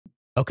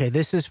Okay,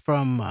 this is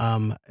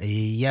from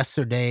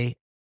yesterday,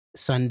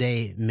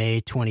 Sunday,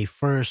 May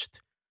 21st.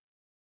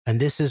 And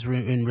this is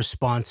in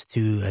response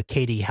to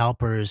Katie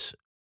Halper's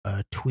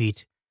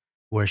tweet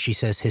where she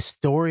says,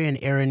 historian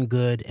Aaron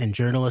Good and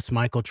journalist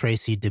Michael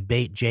Tracy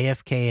debate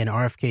JFK and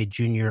RFK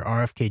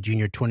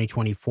Jr.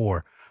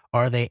 2024.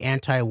 Are they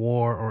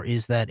anti-war, or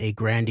is that a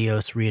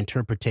grandiose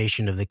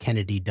reinterpretation of the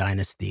Kennedy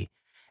dynasty?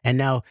 And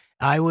now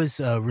I was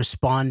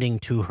responding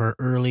to her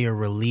earlier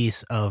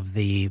release of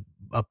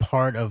a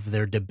part of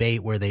their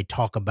debate where they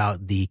talk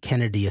about the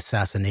Kennedy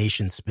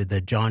assassination,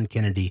 the John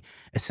Kennedy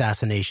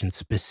assassination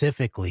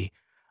specifically,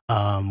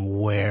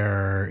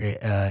 where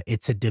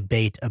it's a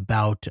debate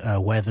about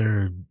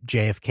whether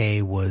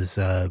JFK was,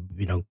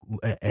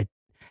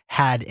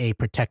 had a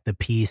protect the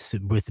peace,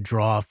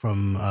 withdraw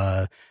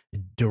from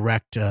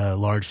direct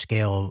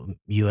large-scale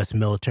U.S.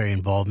 military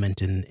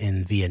involvement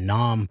in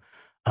Vietnam.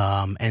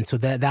 And so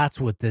that's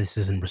what this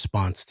is in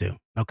response to.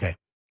 Okay.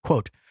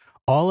 Quote,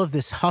 all of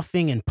this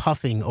huffing and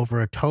puffing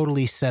over a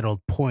totally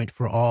settled point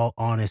for all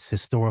honest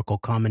historical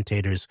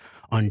commentators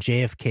on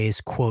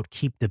JFK's, quote,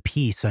 keep the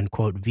peace,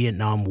 unquote,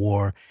 Vietnam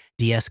War,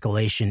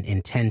 de-escalation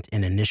intent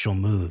and initial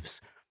moves,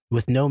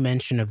 with no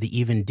mention of the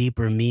even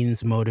deeper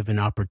means, motive,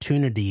 and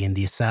opportunity in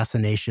the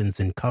assassinations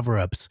and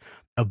cover-ups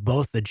of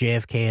both the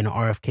JFK and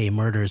RFK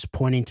murders,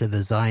 pointing to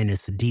the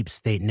Zionist deep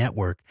state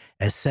network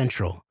as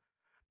central.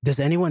 Does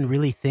anyone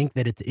really think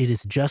that it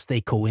is just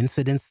a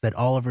coincidence that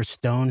Oliver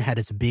Stone had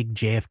its big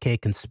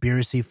JFK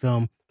conspiracy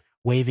film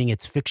waving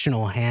its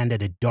fictional hand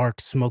at a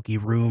dark, smoky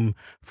room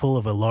full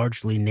of a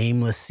largely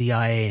nameless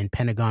CIA and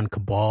Pentagon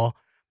cabal,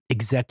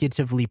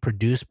 executively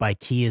produced by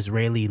key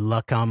Israeli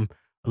Lechem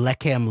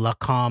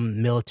Lacom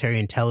military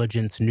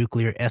intelligence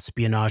nuclear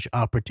espionage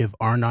operative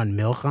Arnon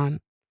Milchan?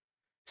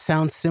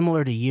 Sounds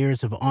similar to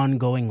years of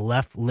ongoing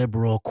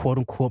left-liberal,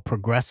 quote-unquote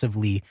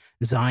progressively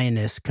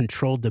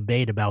Zionist-controlled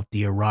debate about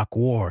the Iraq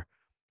War.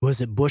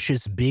 Was it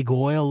Bush's big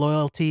oil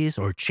loyalties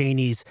or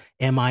Cheney's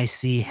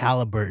MIC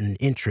Halliburton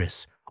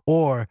interests,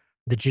 or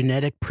the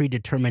genetic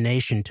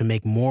predetermination to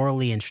make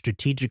morally and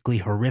strategically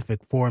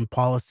horrific foreign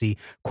policy,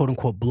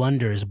 quote-unquote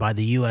blunders by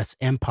the U.S.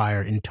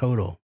 empire in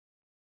total?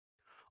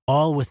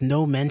 All with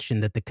no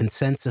mention that the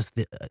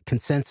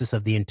consensus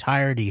of the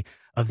entirety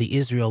of the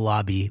Israel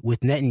lobby,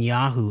 with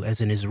Netanyahu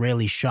as an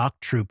Israeli shock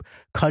troop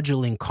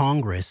cudgeling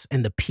Congress,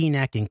 and the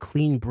PNAC and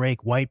Clean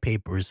Break white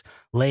papers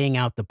laying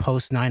out the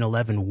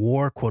post-9/11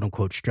 war,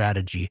 quote-unquote,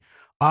 strategy,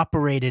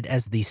 operated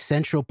as the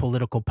central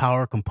political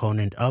power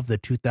component of the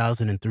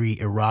 2003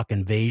 Iraq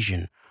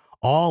invasion,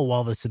 all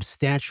while the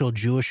substantial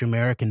Jewish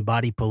American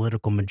body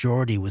political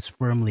majority was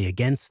firmly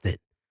against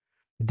it.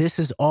 This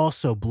is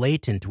also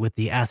blatant with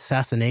the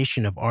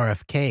assassination of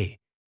RFK,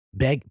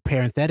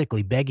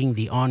 parenthetically begging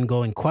the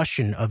ongoing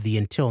question of the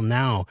until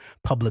now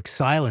public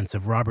silence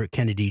of Robert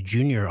Kennedy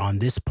Jr. on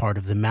this part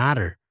of the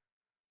matter.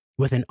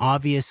 With an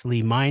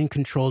obviously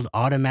mind-controlled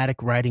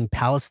automatic writing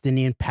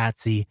Palestinian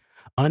patsy,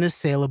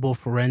 unassailable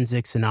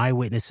forensics and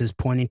eyewitnesses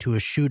pointing to a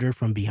shooter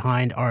from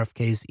behind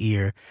RFK's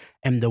ear,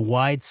 and the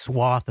wide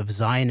swath of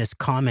Zionist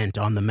comment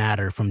on the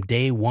matter from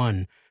day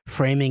one,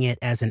 framing it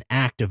as an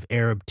act of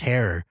Arab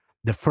terror,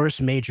 the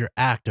first major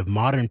act of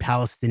modern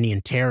Palestinian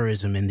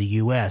terrorism in the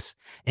U.S.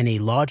 and a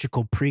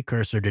logical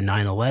precursor to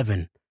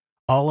 9/11,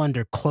 all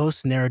under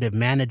close narrative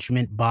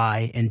management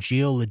by and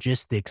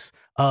geologistics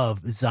of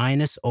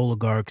Zionist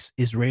oligarchs,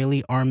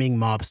 Israeli arming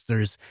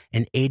mobsters,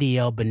 and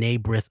ADL B'nai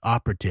B'rith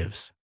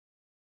operatives.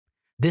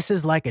 This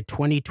is like a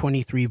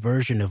 2023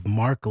 version of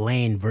Mark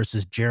Lane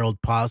versus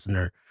Gerald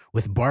Posner,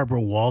 with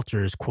Barbara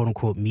Walters,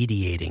 quote-unquote,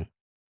 mediating.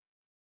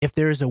 If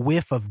there is a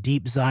whiff of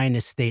deep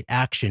Zionist state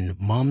action,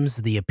 mum's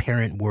the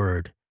apparent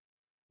word.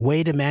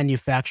 Way to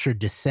manufacture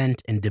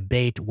dissent and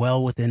debate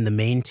well within the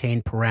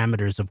maintained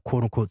parameters of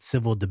quote-unquote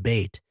civil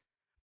debate.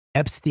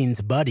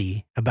 Epstein's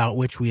buddy, about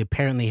which we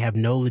apparently have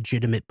no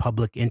legitimate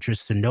public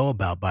interest to know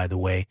about, by the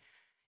way,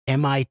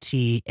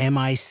 MIT,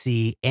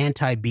 MIC,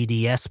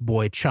 anti-BDS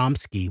boy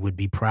Chomsky would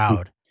be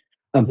proud.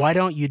 Why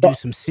don't you do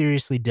some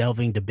seriously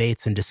delving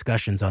debates and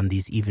discussions on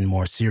these even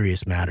more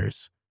serious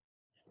matters?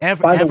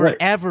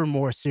 Ever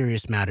more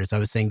serious matters. I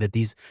was saying that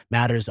these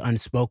matters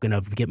unspoken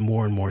of get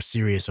more and more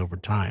serious over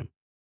time.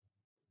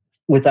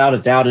 Without a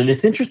doubt. And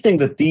it's interesting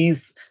that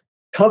these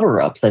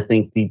cover-ups, I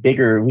think the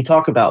bigger, we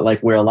talk about like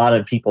where a lot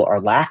of people are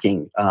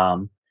lacking,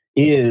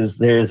 is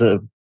there's a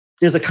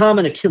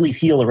common Achilles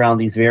heel around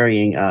these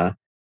varying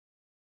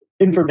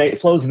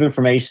flows of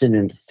information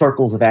and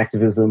circles of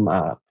activism,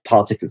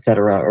 politics,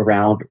 etc.,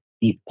 around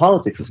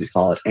politics, as we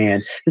call it.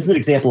 And this is an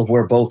example of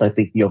where both, I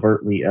think, the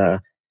overtly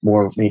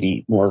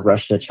maybe more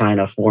Russia,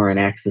 China, foreign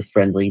access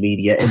friendly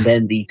media, and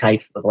then the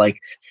types of like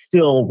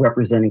still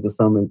representing to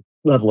some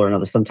level or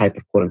another some type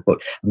of quote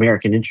unquote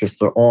American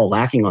interests are all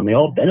lacking on. They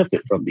all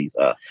benefit from these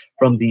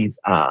limits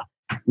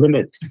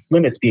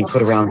being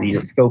put around the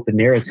scope and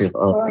narrative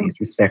of these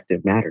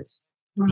respective matters.